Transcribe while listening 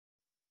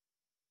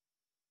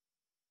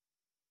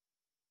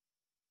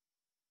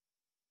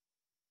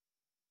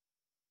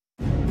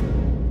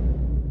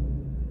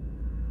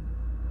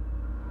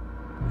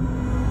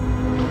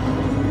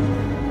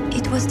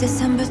was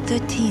December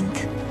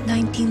 13th,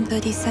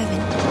 1937,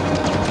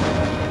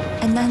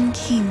 and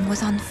Nanking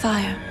was on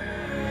fire.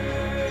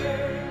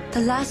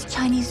 The last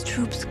Chinese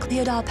troops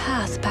cleared our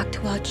path back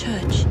to our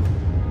church,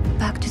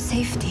 back to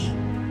safety.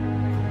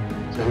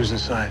 So who's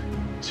inside?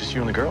 It's just you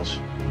and the girls?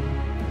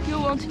 You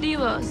won't leave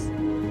us,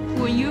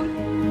 will you?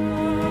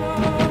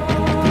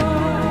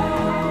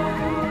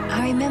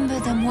 I remember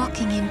them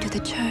walking into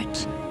the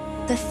church,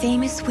 the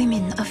famous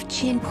women of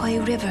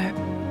Chienpui River,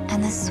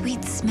 and the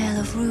sweet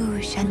smell of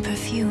rouge and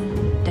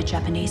perfume. The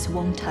Japanese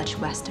won't touch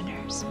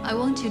Westerners. I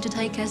want you to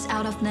take us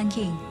out of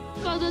Nanking.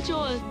 Father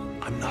John.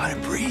 I'm not a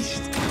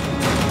priest.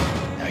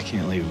 I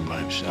can't leave him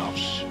by himself.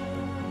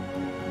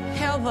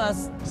 Help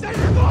us. Stop!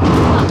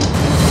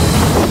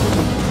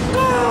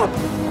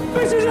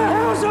 This is the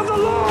house of the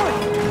Lord!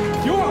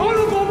 You are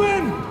honorable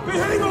men!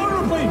 Behave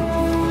honorably!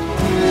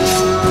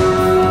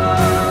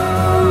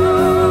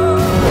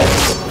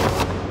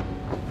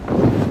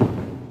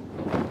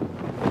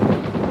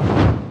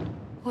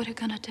 What are you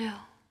gonna do?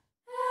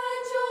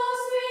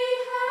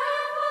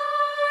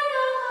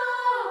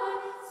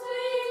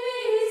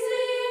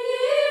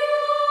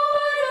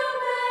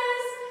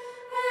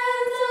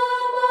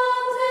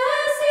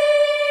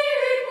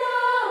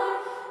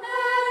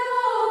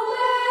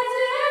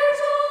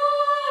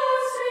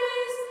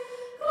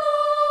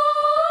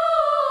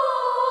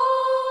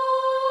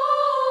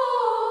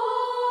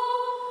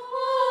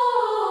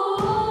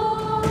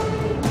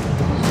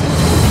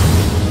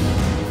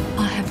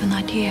 I have an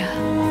idea.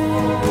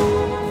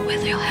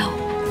 With your help,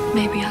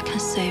 maybe I can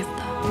save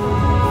them.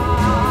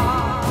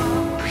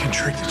 We can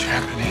trick the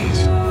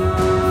Japanese.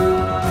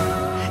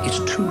 It's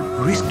too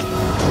risky.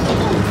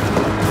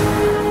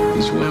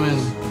 These women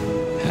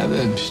have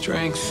a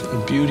strength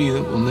and beauty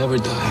that will never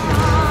die.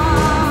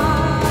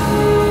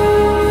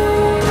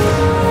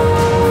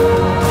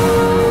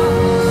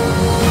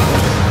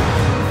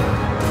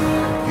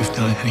 You've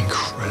done an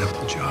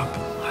incredible job.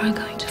 Are you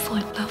going to fall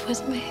in love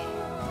with me?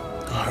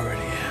 I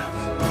already have.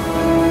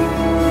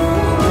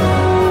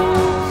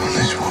 When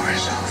this war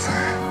is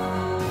over,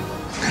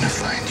 I'm gonna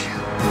find you.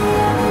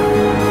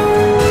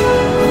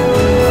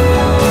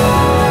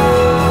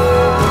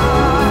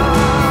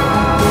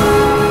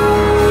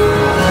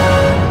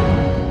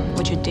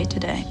 What you did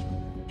today,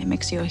 it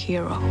makes you a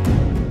hero.